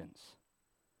options.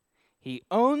 He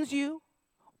owns you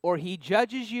or he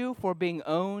judges you for being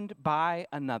owned by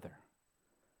another.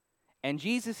 And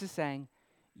Jesus is saying,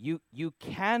 you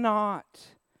cannot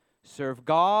serve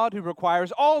God who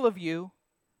requires all of you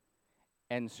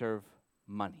and serve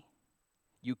money.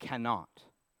 You cannot.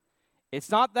 It's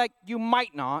not that you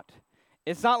might not.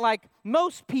 It's not like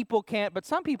most people can't, but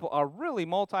some people are really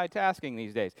multitasking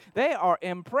these days. They are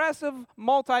impressive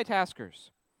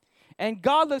multitaskers. And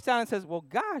God looks down and says, well,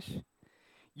 gosh,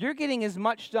 you're getting as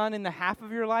much done in the half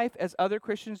of your life as other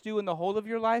Christians do in the whole of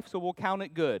your life, so we'll count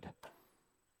it good.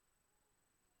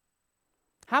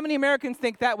 How many Americans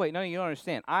think that way? No, you don't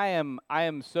understand. I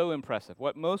am so impressive.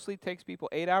 What mostly takes people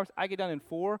 8 hours, I get done in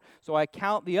 4, so I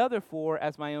count the other 4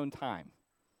 as my own time.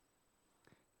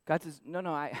 God says,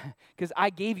 no, because I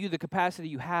gave you the capacity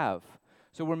you have.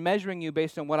 So we're measuring you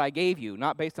based on what I gave you,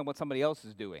 not based on what somebody else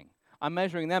is doing. I'm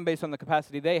measuring them based on the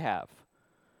capacity they have.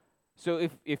 So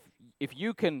if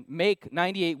you can make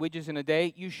 98 widgets in a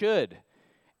day, you should.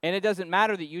 And it doesn't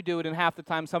matter that you do it in half the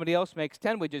time somebody else makes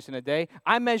 10 widgets in a day.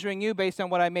 I'm measuring you based on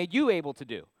what I made you able to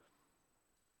do.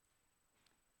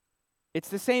 It's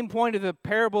the same point of the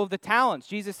parable of the talents.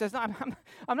 Jesus says, no,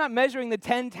 I'm not measuring the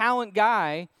 10-talent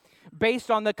guy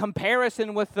based on the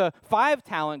comparison with the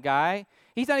 5-talent guy.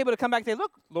 He's not able to come back and say,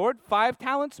 look, Lord, 5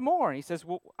 talents more. And he says,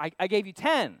 well, I gave you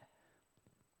 10.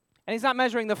 And he's not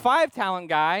measuring the 5-talent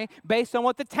guy based on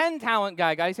what the 10-talent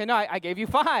guy got. He's saying, no, I gave you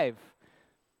 5.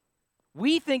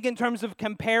 We think in terms of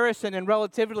comparison and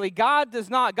relativity. God does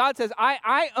not. God says,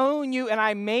 I own you and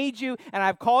I made you and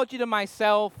I've called you to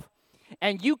myself,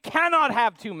 and you cannot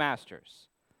have two masters.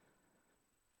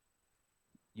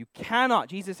 You cannot.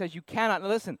 Jesus says you cannot. Now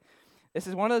listen, this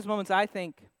is one of those moments, I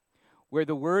think, where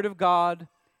the Word of God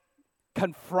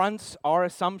confronts our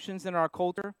assumptions in our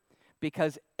culture,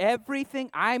 because everything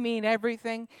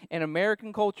in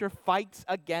American culture fights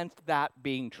against that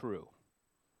being true.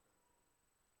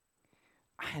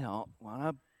 I don't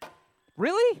want to.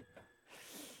 Really?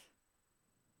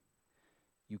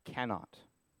 You cannot.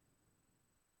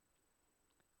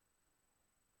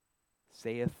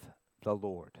 Saith the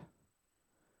Lord.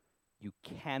 You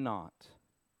cannot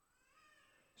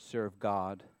serve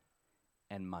God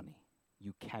and money.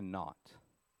 You cannot.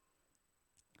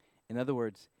 In other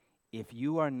words, if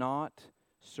you are not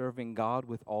serving God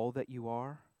with all that you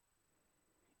are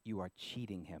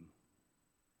cheating him.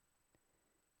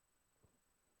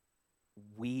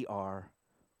 We are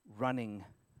running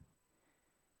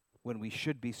when we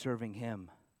should be serving him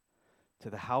to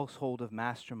the household of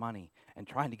Master Money and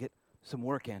trying to get some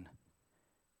work in.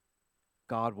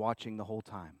 God watching the whole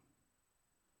time.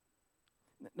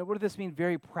 Now, what does this mean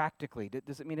very practically?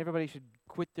 Does it mean everybody should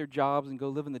quit their jobs and go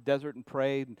live in the desert and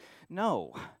pray?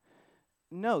 No.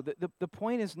 No, the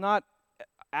point is not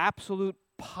absolute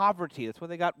poverty. That's what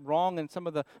they got wrong in some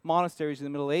of the monasteries in the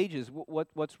Middle Ages.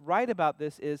 What's right about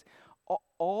this is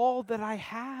all that I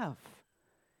have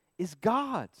is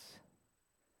God's.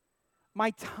 My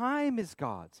time is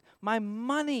God's. My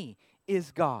money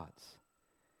is God's.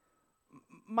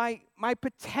 My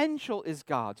potential is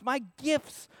God's. My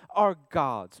gifts are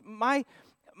God's. My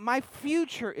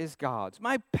future is God's.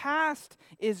 My past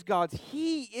is God's.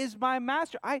 He is my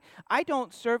master. I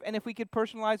don't serve, and if we could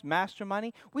personalize Master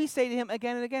Money, we say to him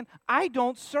again and again, I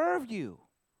don't serve you.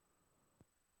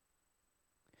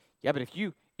 Yeah, but if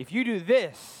you do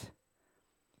this,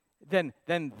 then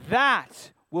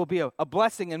that will be a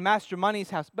blessing in Master Money's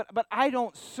house. But I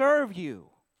don't serve you.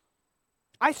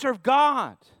 I serve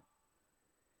God.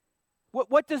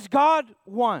 What does God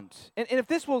want? And if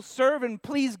this will serve and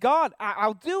please God,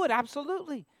 I'll do it,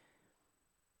 absolutely.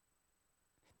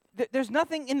 There's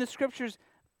nothing in the Scriptures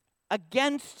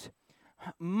against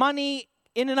money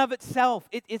in and of itself.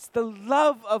 It's the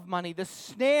love of money, the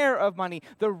snare of money,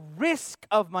 the risk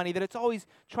of money, that it's always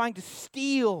trying to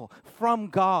steal from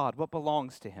God what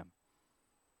belongs to him.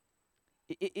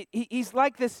 He's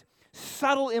like this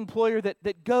subtle employer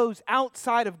that goes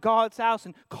outside of God's house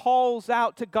and calls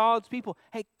out to God's people,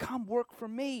 hey, come work for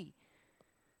me.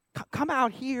 Come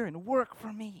out here and work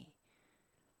for me.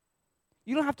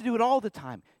 You don't have to do it all the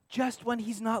time, just when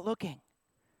he's not looking.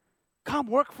 Come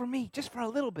work for me just for a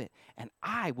little bit, and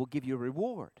I will give you a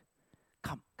reward.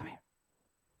 Come here.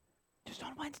 Just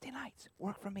on Wednesday nights,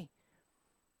 work for me.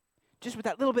 Just with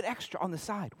that little bit extra on the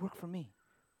side, work for me.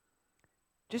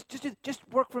 Just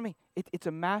work for me. It's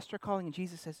a master calling, and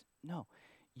Jesus says, no.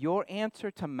 Your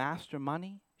answer to Master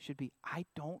Money should be, I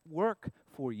don't work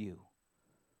for you.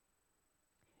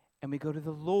 And we go to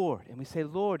the Lord, and we say,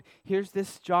 Lord, here's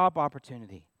this job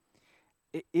opportunity.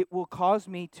 It will cause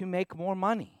me to make more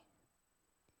money.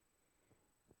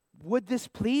 Would this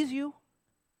please you?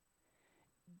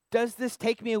 Does this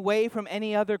take me away from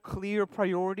any other clear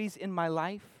priorities in my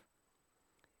life?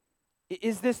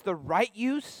 Is this the right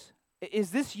use?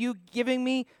 Is this you giving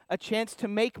me a chance to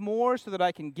make more so that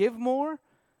I can give more?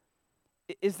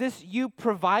 Is this you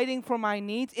providing for my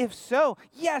needs? If so,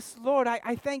 yes, Lord,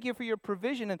 I thank you for your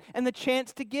provision and the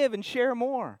chance to give and share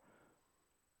more.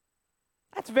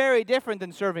 That's very different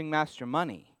than serving Master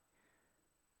Money.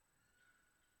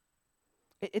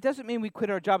 It doesn't mean we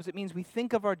quit our jobs. It means we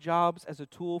think of our jobs as a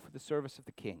tool for the service of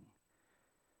the King.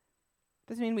 It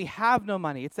doesn't mean we have no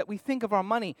money. It's that we think of our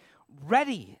money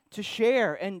ready to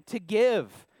share and to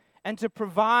give and to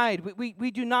provide.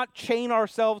 We do not chain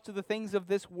ourselves to the things of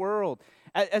this world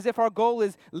as if our goal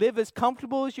is live as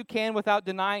comfortable as you can without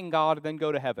denying God and then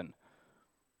go to heaven.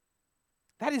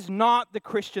 That is not the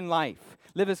Christian life.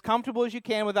 Live as comfortable as you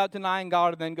can without denying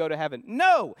God and then go to heaven.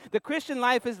 No, the Christian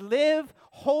life is live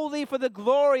wholly for the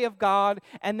glory of God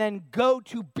and then go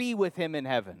to be with him in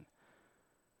heaven.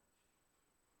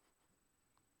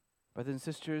 Brothers and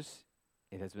sisters,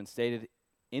 it has been stated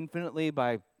infinitely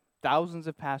by thousands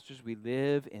of pastors, we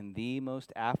live in the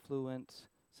most affluent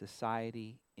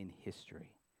society in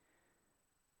history.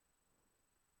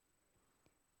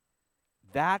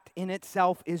 That in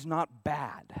itself is not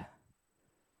bad.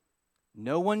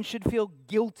 No one should feel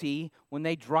guilty when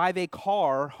they drive a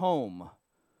car home.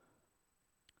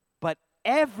 But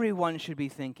everyone should be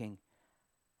thinking,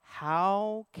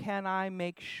 how can I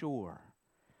make sure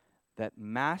that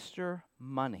Master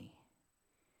Money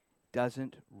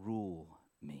doesn't rule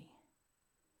me?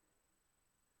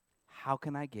 How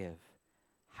can I give?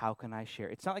 How can I share?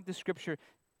 It's not like the Scripture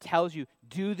tells you,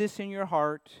 do this in your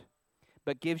heart,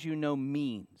 but gives you no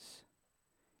means.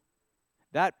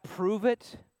 That prove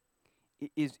it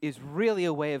is really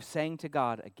a way of saying to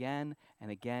God again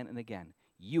and again and again,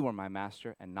 you are my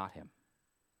master and not him.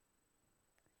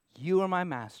 You are my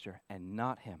master and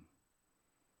not him.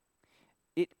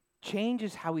 It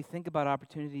changes how we think about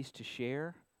opportunities to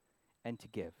share and to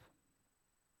give.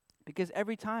 Because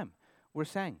every time we're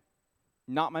saying,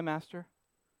 not my master,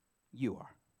 you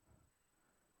are.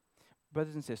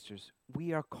 Brothers and sisters,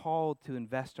 we are called to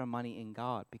invest our money in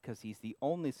God because He's the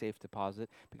only safe deposit,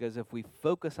 because if we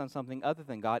focus on something other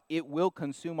than God, it will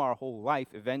consume our whole life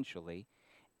eventually.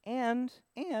 And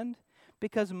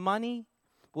because money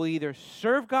will either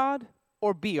serve God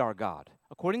or be our God.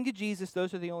 According to Jesus,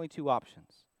 those are the only two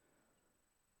options.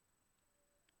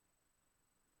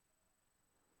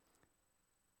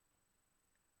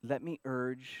 Let me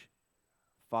urge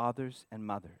fathers and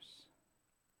mothers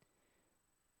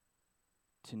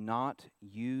to not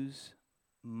use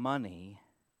money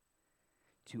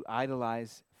to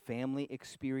idolize family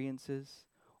experiences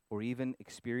or even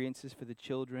experiences for the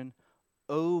children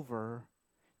over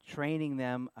training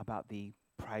them about the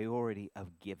priority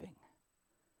of giving.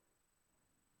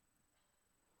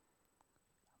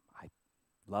 I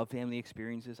love family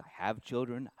experiences. I have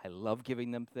children. I love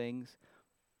giving them things.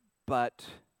 But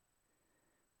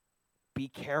be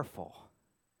careful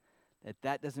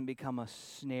that doesn't become a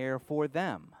snare for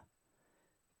them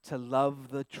to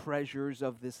love the treasures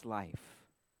of this life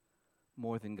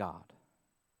more than God.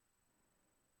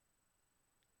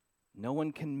 No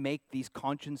one can make these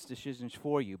conscience decisions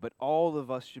for you, but all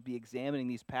of us should be examining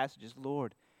these passages.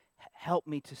 Lord, help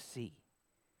me to see.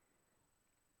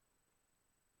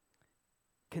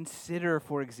 Consider,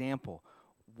 for example,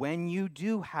 when you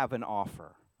do have an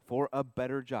offer for a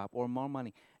better job or more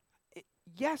money,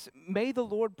 yes, may the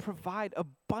Lord provide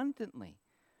abundantly.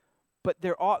 But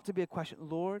there ought to be a question,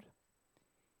 Lord,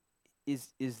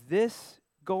 is this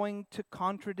going to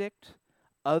contradict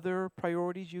other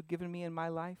priorities you've given me in my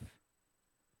life?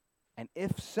 And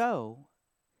if so,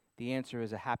 the answer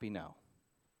is a happy no.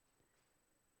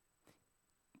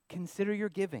 Consider your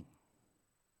giving.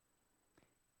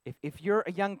 If you're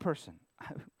a young person,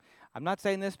 I'm not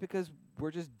saying this because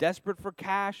we're just desperate for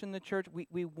cash in the church.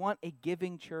 We want a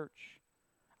giving church.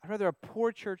 I'd rather a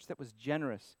poor church that was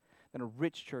generous than a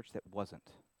rich church that wasn't.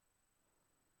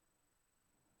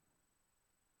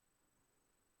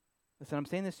 Listen, I'm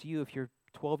saying this to you if you're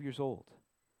 12 years old,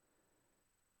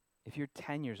 if you're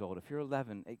 10 years old, if you're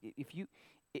 11, if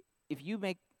you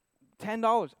make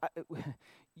 $10,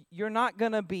 you're not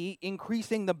going to be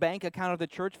increasing the bank account of the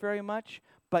church very much,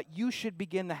 but you should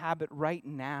begin the habit right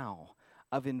now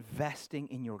of investing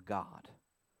in your God.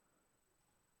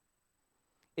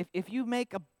 If you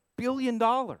make $1 billion,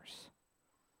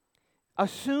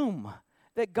 assume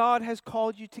that God has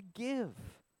called you to give.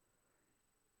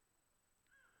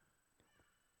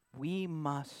 We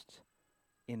must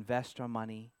invest our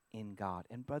money in God.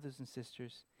 And brothers and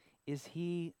sisters, is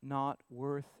He not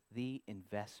worth the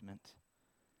investment?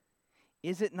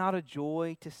 Is it not a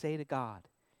joy to say to God,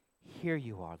 here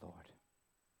you are, Lord.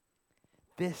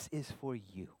 This is for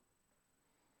you.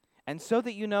 And so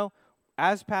that you know,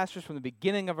 as pastors from the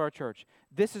beginning of our church,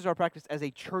 this is our practice as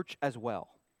a church as well.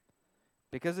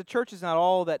 Because the church is not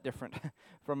all that different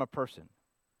from a person.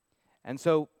 And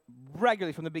so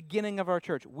regularly from the beginning of our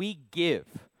church, we give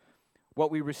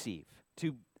what we receive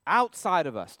to outside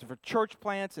of us, for church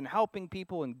plants and helping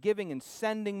people and giving and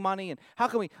sending money. And how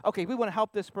can we want to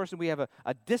help this person. We have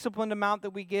a disciplined amount that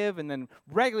we give, and then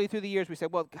regularly through the years we say,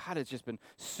 well, God has just been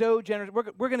so generous.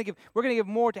 We're going to give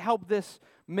more to help this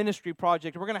ministry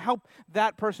project. We're going to help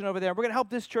that person over there. We're going to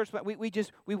help this church.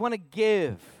 We want to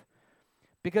give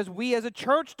because we as a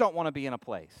church don't want to be in a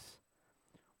place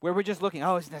where we're just looking,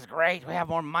 oh, isn't this great? We have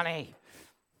more money.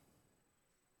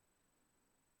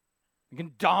 We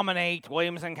can dominate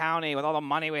Williamson County with all the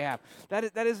money we have. That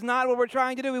is not what we're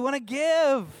trying to do. We want to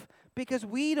give because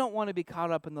we don't want to be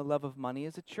caught up in the love of money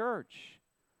as a church.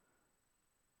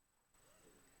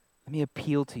 Let me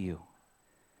appeal to you.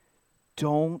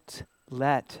 Don't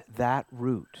let that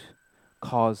root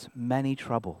cause many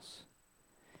troubles.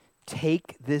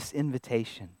 Take this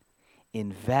invitation.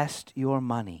 Invest your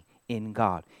money in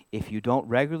God. If you don't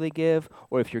regularly give,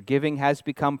 or if your giving has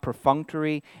become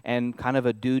perfunctory and kind of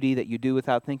a duty that you do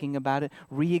without thinking about it,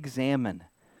 re-examine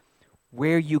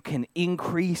where you can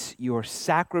increase your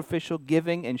sacrificial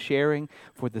giving and sharing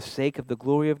for the sake of the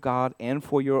glory of God and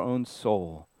for your own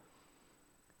soul.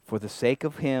 For the sake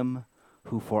of Him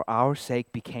who for our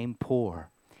sake became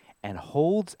poor and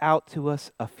holds out to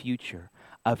us a future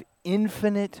of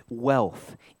infinite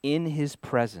wealth in His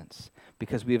presence,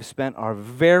 because we have spent our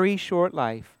very short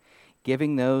life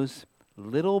giving those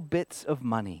little bits of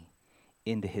money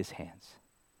into His hands.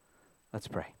 Let's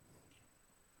pray.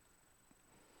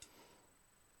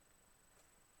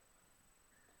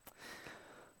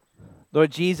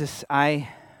 Lord Jesus, I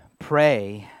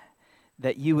pray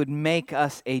that you would make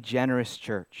us a generous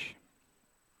church.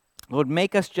 Lord,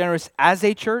 make us generous as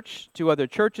a church to other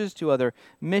churches, to other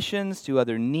missions, to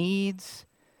other needs.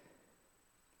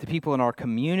 to people in our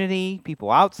community,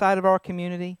 people outside of our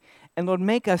community. And Lord,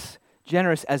 make us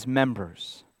generous as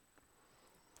members.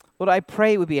 Lord, I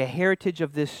pray it would be a heritage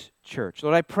of this church.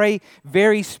 Lord, I pray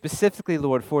very specifically,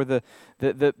 Lord, for the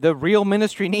real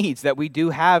ministry needs that we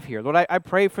do have here. Lord, I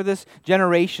pray for this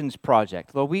Generations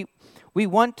Project. Lord, we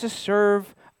want to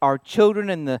serve our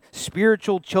children and the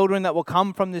spiritual children that will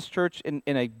come from this church in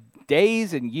a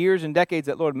days and years and decades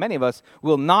that, Lord, many of us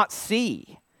will not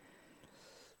see.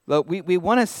 Lord, we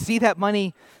want to see that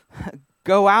money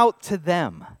go out to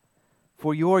them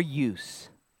for your use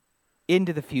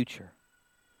into the future.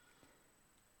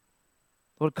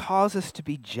 Lord, cause us to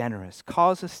be generous.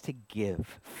 Cause us to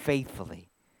give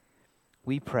faithfully.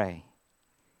 We pray.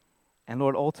 And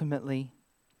Lord, ultimately,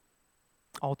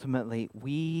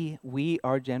 we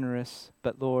are generous,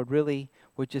 but Lord, really,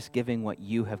 we're just giving what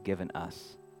you have given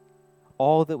us.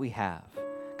 All that we have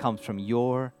comes from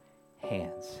your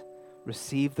hands.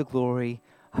 Receive the glory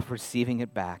of receiving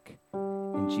it back.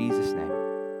 In Jesus' name.